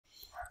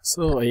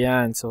So,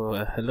 ayan. So,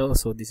 hello.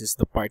 So, this is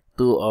the part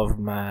 2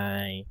 of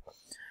my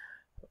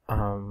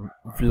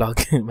vlog,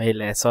 my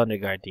lesson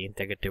regarding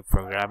integrative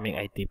programming,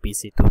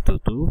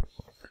 ITPC222.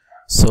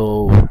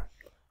 So,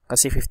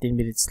 kasi 15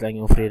 minutes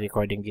lang yung free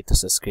recording dito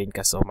sa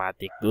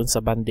Screencast-O-Matic. Doon sa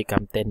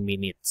Bandicam, 10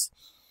 minutes.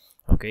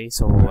 Okay,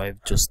 so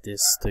I've choose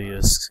this to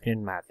use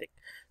Screenmatic.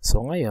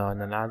 So, ngayon,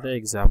 another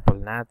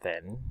example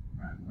natin.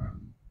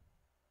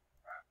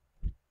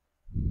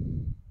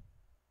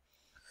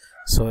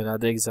 So,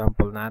 another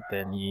example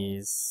natin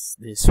is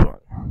this one.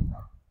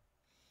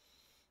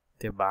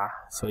 Diba?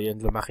 So,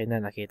 yun, lumaki na.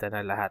 Nakita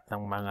na lahat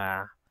ng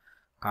mga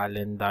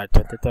calendar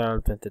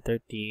 2012,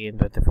 2013,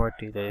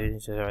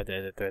 2014,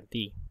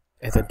 2020,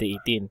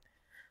 2018.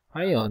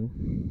 Ngayon,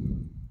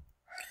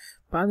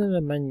 paano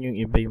naman yung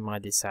iba yung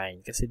mga design?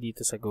 Kasi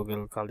dito sa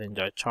Google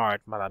Calendar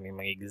chart, maraming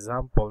mga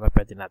example na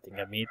pwede natin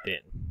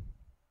gamitin.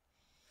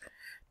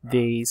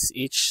 Days,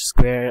 each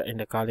square in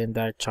the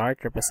calendar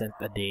chart represent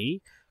a day.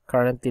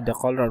 Currently, the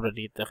color of the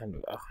data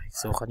can... Okay,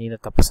 so kanina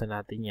tapos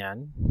na natin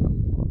yan.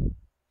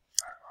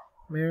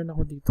 Meron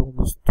ako dito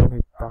gustong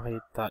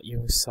ipakita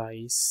yung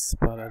size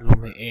para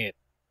lumiit.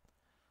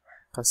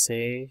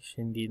 Kasi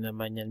hindi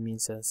naman yan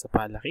minsan sa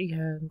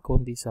palakihan,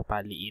 kundi sa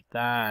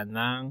paliitan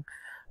ng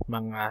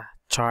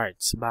mga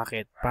charts.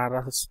 Bakit?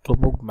 Para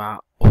tumugma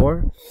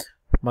or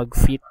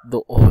mag-fit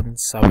doon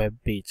sa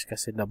webpage.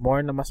 Kasi the more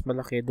na mas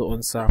malaki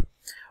doon sa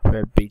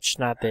webpage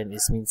natin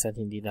is minsan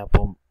hindi na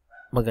po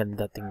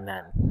maganda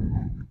tingnan.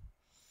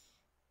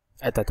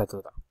 Ito.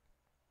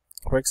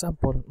 For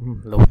example,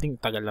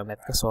 loading, tagal lang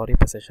net ka. Sorry,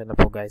 pasensya na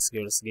po guys,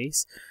 girls,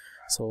 guys.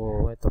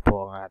 So, ito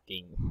po ang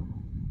ating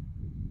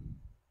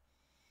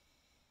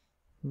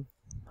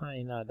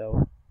ay na daw.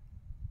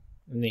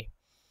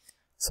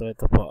 So,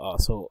 ito po.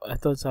 So,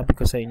 ito sabi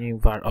ko sa inyo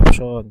yung var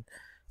option.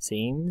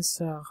 Same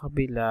sa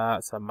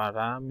kabila, sa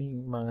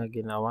maraming mga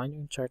ginawa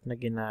yung chart na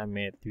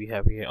ginamit. We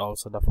have here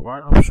also the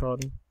var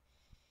option.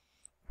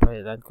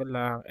 Palitan ko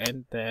lang,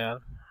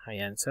 enter.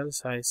 Ayan, cell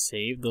size,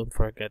 save. Don't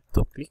forget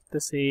to click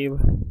the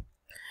save.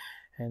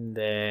 And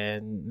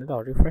then,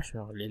 refresh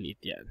na.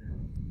 Liliit yan.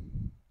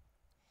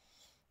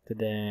 And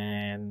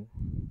then,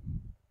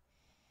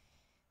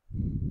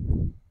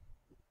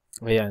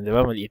 ayan, di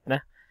ba? Maliit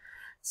na.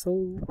 So,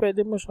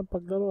 pwede mo siyang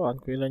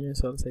paglaruan kung ilan yung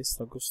cell size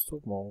na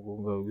gusto mo.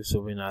 Kung gusto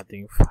mo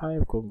nating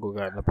 5, kung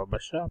gugana pa ba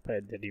siya,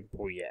 pwede rin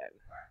po yan.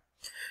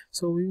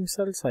 So, yung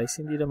cell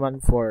size, hindi naman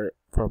for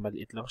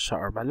maliit lang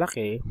siya or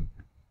malaki.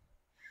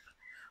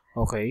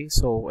 Okay,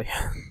 so,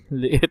 ayan,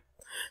 liit.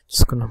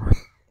 Diyos ko naman.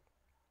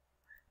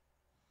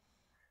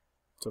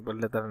 So,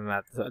 paglatan na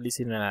natin. So,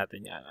 alisin na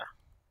natin yan.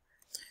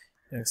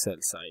 Yung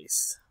cell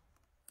size.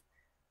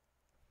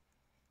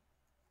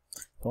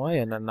 So,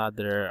 ngayon,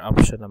 another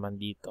option naman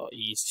dito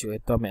is yung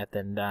ito, may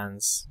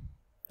attendance.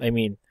 I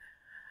mean,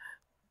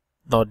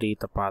 no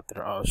data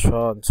pattern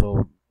option.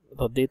 So,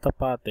 no data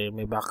pattern,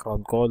 may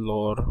background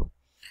color.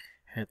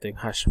 Ito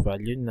yung hash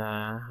value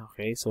na.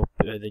 Okay, so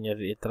pwede nyo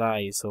rin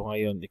i-try. So,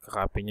 ngayon,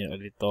 ikakopy nyo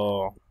ulit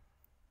ito.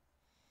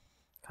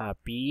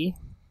 Copy.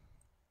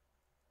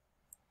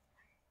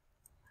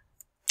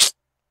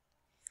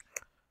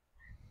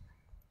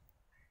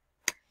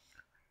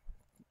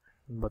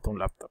 Ano ba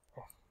itong laptop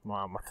ko?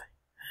 Mamamatay.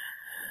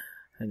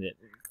 And then,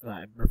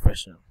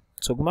 professional.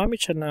 So,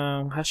 gumamit siya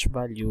ng hash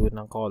value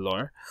ng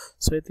color.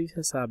 So, ito yung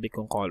sasabi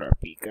kong color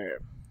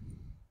picker.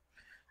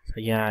 So,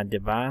 yan,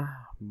 diba?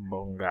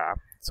 Bongga.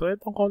 So,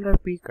 itong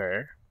color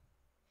picker,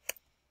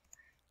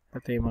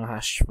 ito yung mga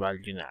hash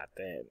value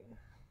natin.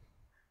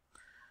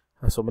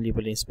 So, mali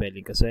pala yung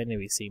spelling. So,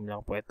 anyway, same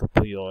lang po. Ito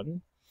po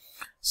yun.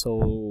 So,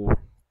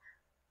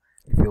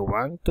 if you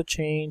want to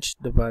change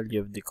the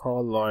value of the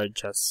color,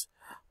 just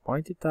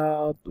point it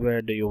out.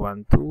 Where do you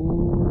want to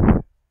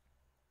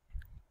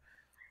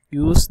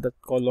use that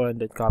color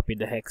and then copy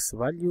the hex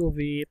value of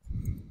it.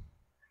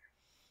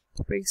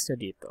 So, paste na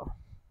dito.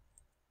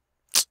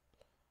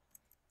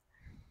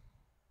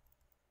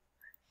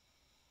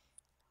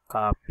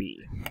 Copy.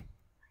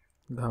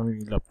 Hanggang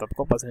yung laptop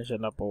ko. Pasensya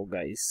na po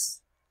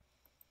guys.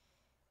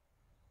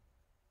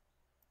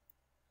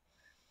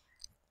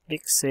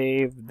 Click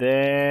save.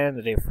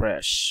 Then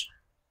refresh.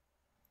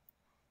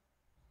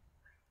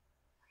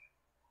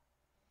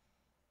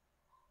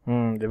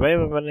 Diba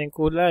yung maraming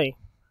kulay?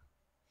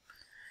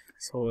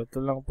 So, ito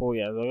lang po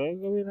yan. So,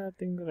 gagawin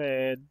natin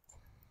red.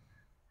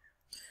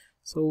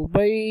 So,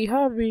 by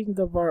having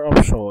the var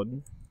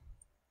option,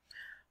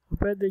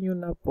 pwede nyo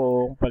na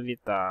pong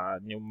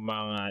palitan yung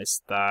mga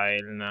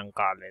style ng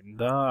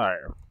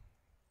calendar.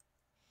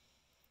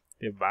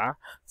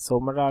 Diba? So,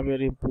 marami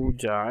rin po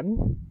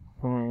dyan.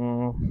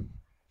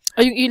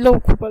 Ay, yung ilaw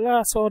ko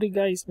pala. Sorry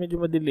guys,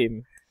 medyo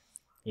madilim.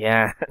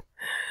 Yan.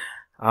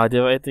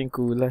 Diba? Ito yung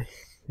kulay.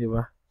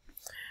 Diba?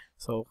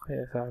 So,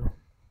 kaya sabi.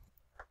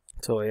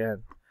 So,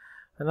 ayan.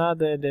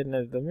 Another, then,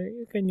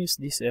 you can use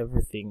this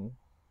everything.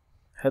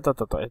 Ito.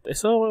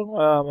 So,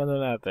 ano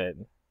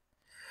natin?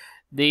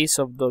 Days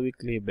of the week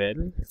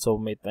label.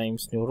 So, may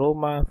Times New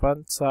Roman,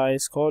 font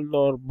size,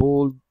 color,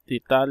 bold,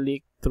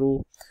 italic,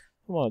 true.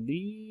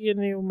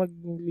 Yan yung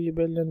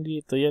mag-label lang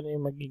dito. Yan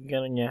yung magiging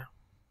gano'n niya.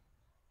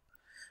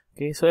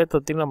 Okay, so ito,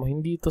 tingnan mo,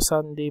 hindi ito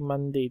Sunday,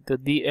 Monday, ito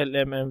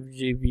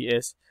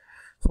DLMMJBS.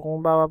 So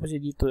kung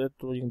babapansin dito,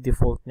 ito yung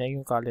default niya,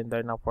 yung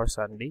calendar na for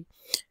Sunday.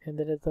 And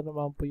then ito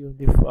naman po yung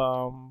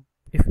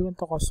if you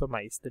want to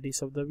customize the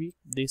days of the week,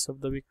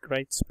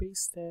 right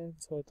space then.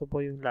 So ito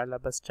po yung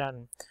lalabas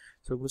dyan.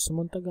 So gusto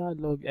mong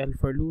Tagalog, L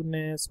for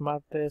Lunes,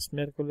 Martes,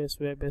 Merkules,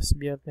 Webes,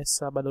 Biyernes,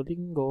 Sabado,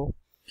 Linggo.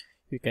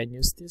 You can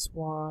use this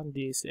one,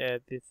 this,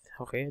 edit.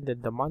 Okay, and then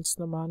the months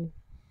naman.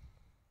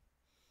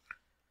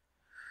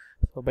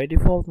 So by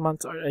default,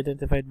 months are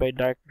identified by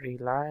dark gray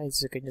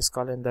lines. You can use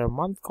calendar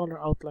month color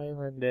outline,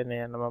 and then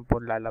ayan naman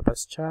po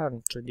lalabas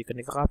dyan. So hindi ko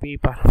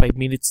nakaka-copy para 5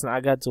 minutes na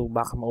agad, so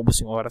baka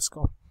maubos yung oras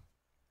ko.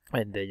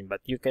 And then,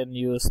 but you can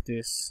use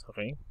this,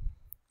 okay?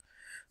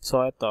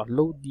 So ito,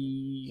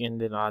 loading, and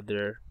then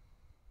other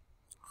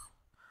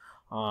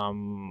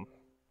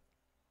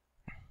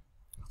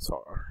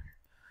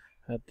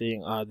ito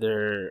yung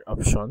other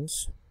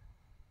options.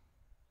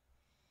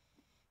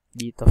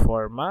 Data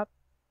format.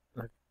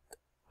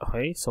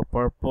 Okay, so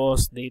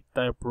purpose, date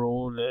type,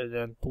 role, and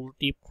then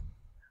tooltip.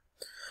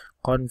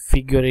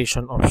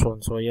 Configuration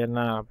option. So yan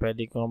na,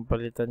 pwede kong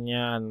palitan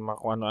yan.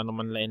 Kung ano-ano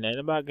man lang na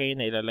bagay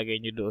na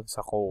ilalagay nyo doon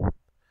sa code.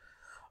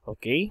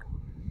 Okay?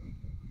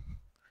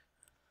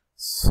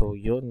 So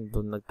yun,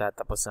 doon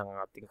nagtatapos ang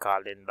ating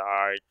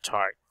calendar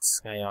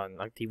charts. Ngayon,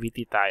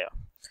 activity tayo.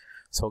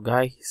 So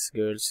guys,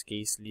 girls,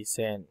 case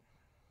listen.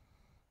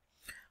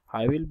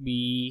 I will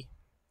be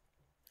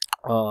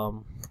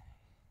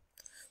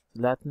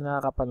lahat na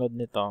nakapanood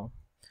nito,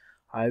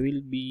 I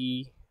will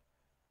be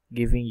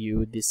giving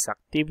you this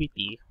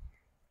activity,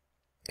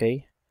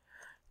 okay?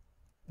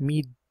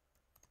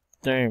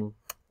 Midterm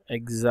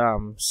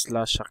exam /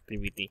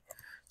 activity.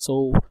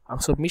 So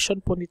ang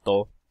submission po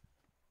nito,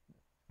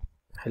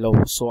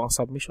 ang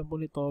submission po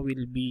nito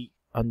will be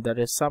on the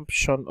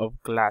resumption of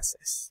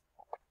classes.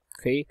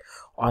 Okay,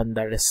 on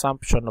the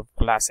resumption of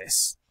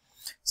classes.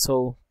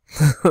 So,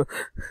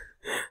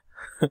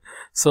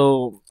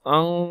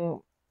 ang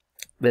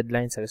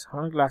deadline sa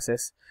resumption of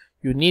classes,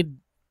 you need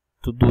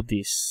to do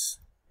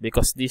this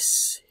because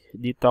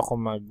dito ako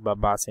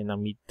magbabase ng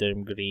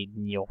midterm grade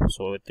nyo.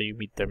 So, ito yung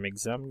midterm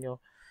exam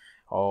nyo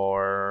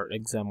or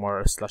exam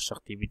or /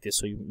 activity.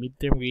 So, yung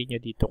midterm grade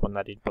nyo dito ko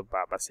na rin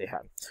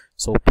pagbabasehan.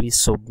 So, please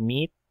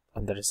submit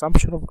on the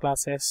resumption of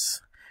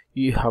classes.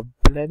 You have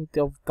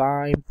plenty of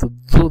time to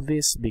do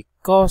this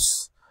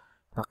because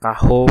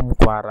naka-home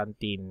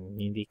quarantine.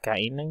 Hindi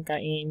kain ng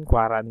kain,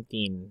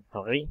 quarantine.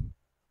 Okay?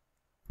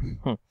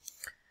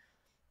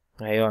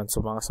 Ngayon, sa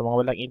mga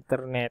walang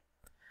internet,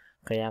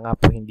 kaya nga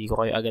po hindi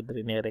ko kayo agad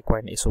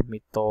rin-require na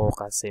i-submit to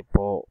kasi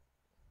po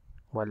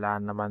wala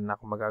naman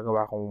ako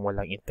magagawa kung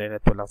walang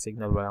internet, walang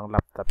signal, walang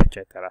laptop,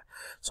 etc.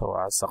 So,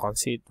 as a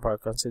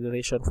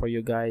consideration for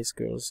you guys,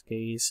 girls,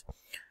 case,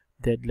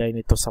 deadline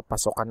ito sa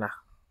pasokan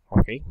na.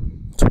 Okay?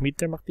 So,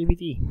 midterm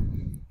activity.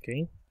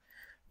 Okay?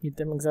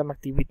 Midterm exam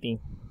activity.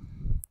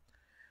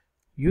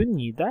 Yun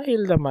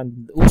dahil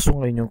naman uso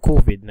ngayon yung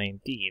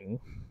COVID-19.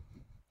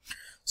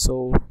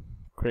 So,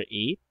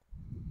 create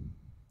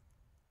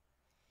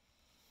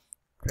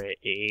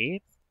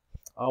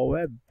a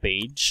web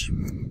page.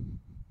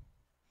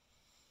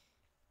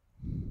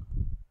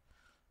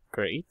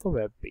 Create a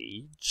web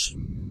page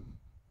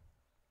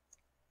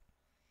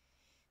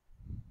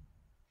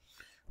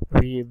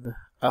with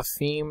a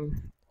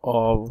theme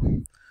of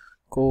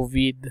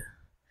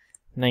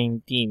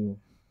COVID-19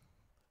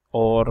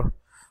 or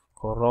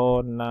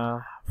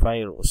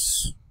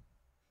coronavirus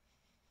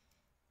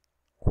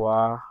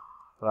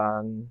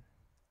quarantine.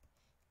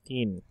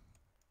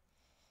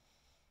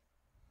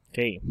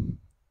 Okay.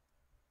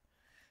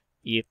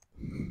 It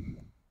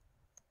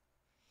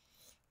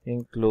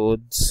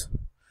includes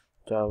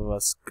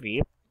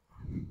JavaScript.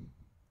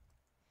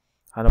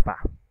 Ano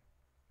pa?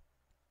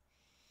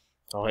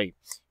 Okay.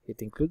 It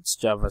includes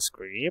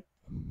JavaScript,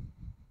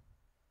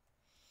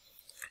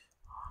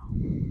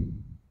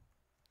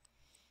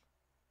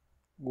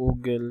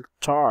 Google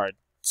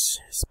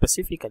Charts,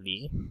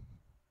 specifically,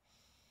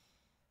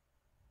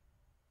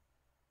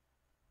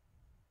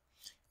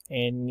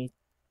 any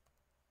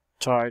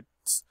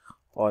charts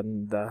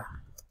on the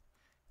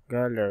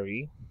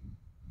gallery.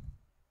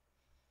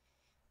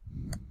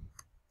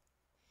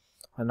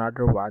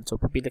 Another one, so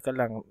pipili ka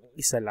lang,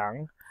 isa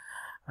lang.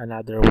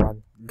 Another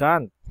one,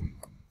 Gantt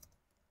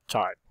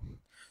chart.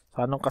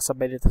 So, anong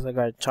kasabay dito sa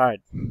Gantt chart?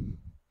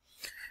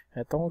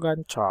 Itong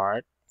Gantt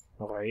chart,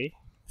 okay?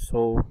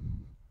 So,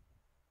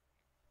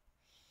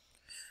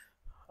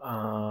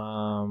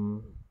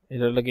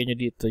 ilalagay nyo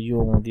dito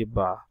yung,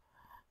 diba,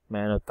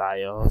 may ano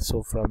tayo.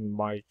 So, from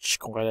March,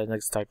 kung kailan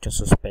nag-start yung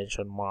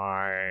suspension,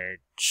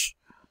 March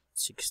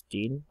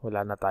 16,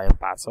 wala na tayong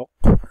pasok.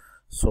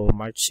 So,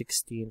 March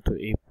 16 to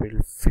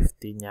April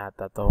 15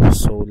 yata to.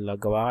 So,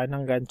 lagawa kayo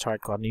ng Gantt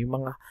chart kung ano yung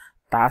mga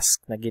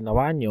task na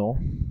ginawa nyo.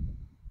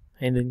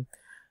 And then,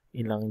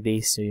 ilang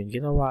days nyo yung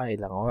ginawa,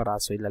 ilang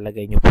oras. So,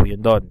 ilalagay nyo po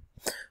yun doon.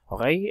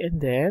 Okay?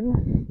 And then,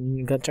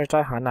 yung Gantt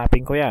chart,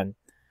 hanapin ko yan.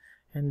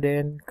 and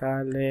then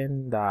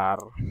calendar.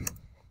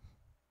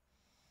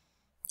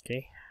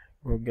 Okay,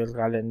 Google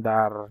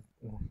Calendar.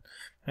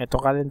 Ito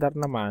calendar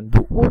naman,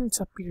 doon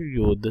sa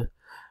period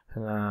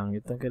ng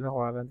itong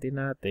kina-quarantine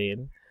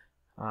natin,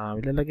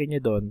 ilalagay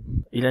nyo doon,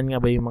 ilan nga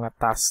ba yung mga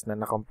tasks na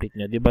na-complete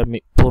nyo. Diba,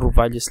 puro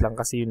values lang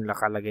kasi yung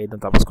nakalagay doon,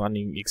 tapos kung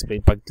ano yung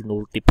explain pag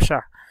tinultip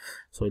siya.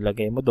 So,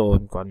 ilagay mo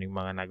doon kung ano yung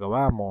mga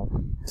nagawa mo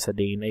sa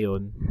day na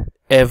yun,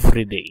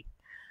 every day.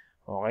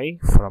 Okay?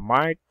 From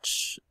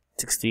March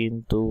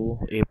 16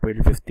 to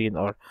April 15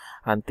 or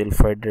until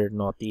further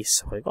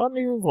notice. Okay? Kung ano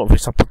yung, for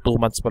example, 2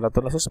 months pala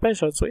ito na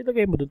suspension, so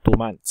ilagay mo doon 2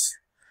 months.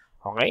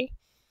 Okay?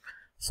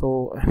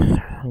 So,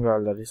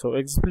 gallery. So,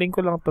 explain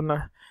ko lang ito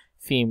na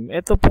theme.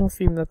 Ito pong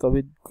theme na to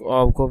with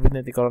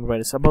COVID-19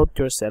 coronavirus about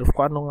yourself.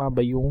 Kung ano nga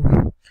ba yung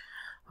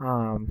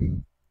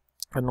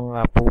ano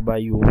nga po ba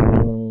yung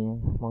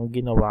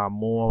mga ginawa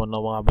mo, ano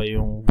nga ba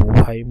yung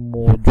buhay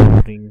mo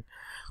during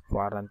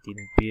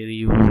quarantine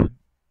period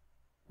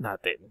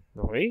natin.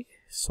 Okay?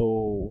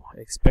 So,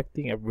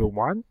 expecting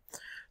everyone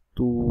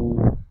to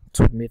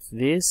submit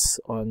this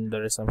on the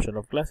resumption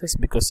of classes,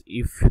 because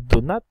if you do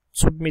not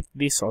submit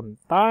this on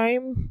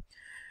time,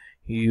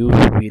 you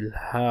will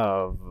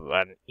have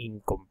an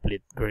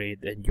incomplete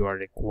grade and you are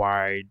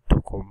required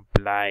to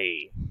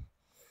comply.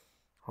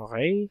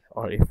 Okay?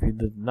 Or if you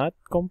do not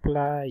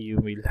comply, you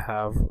will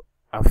have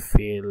a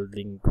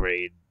failing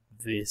grade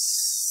this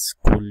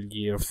school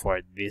year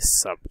for this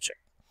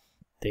subject.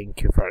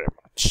 Thank you very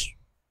much.